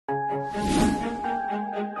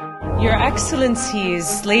Your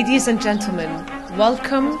Excellencies, ladies and gentlemen,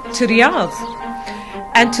 welcome to Riyadh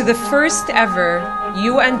and to the first ever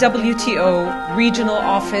UNWTO Regional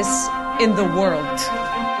Office in the world.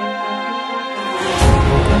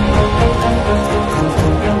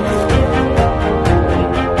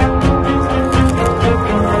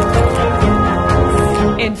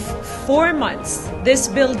 In 4 months, this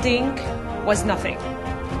building was nothing.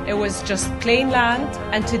 It was just plain land,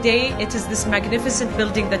 and today it is this magnificent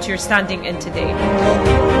building that you're standing in today.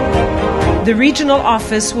 The regional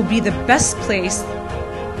office will be the best place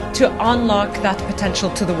to unlock that potential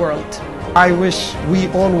to the world. We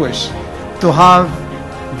all wish to have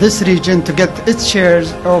this region to get its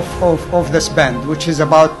shares of the spend, which is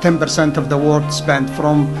about 10% of the world spend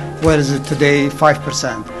from, where is it today,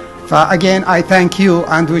 5%. Again, I thank you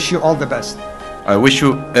and wish you all the best. I wish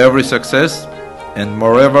you every success, and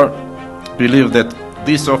moreover, believe that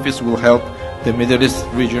this office will help the Middle East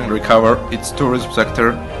region recover its tourism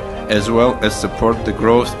sector, as well as support the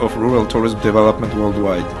growth of rural tourism development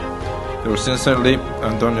worldwide. Yours sincerely,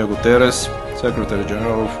 Antonio Guterres, Secretary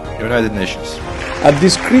General of United Nations. At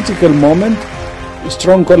this critical moment,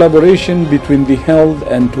 strong collaboration between the health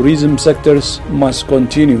and tourism sectors must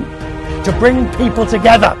continue. To bring people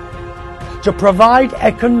together, to provide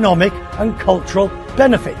economic and cultural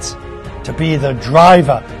benefits, to be the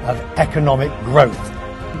driver of economic growth.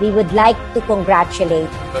 We would like to congratulate.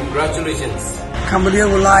 Congratulations. Cambodia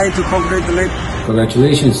would like to congratulate.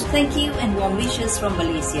 Congratulations. Thank you and warm wishes from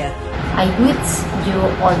Malaysia. I wish you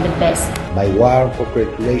all the best. My warm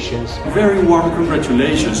congratulations. Very warm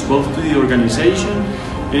congratulations both to the organization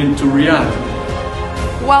and to Riyadh.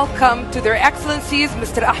 Welcome to their Excellencies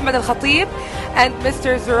Mr. Ahmed Al Khatib and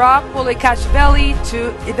Mr. Zurab Polikashvili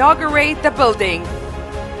to inaugurate the building.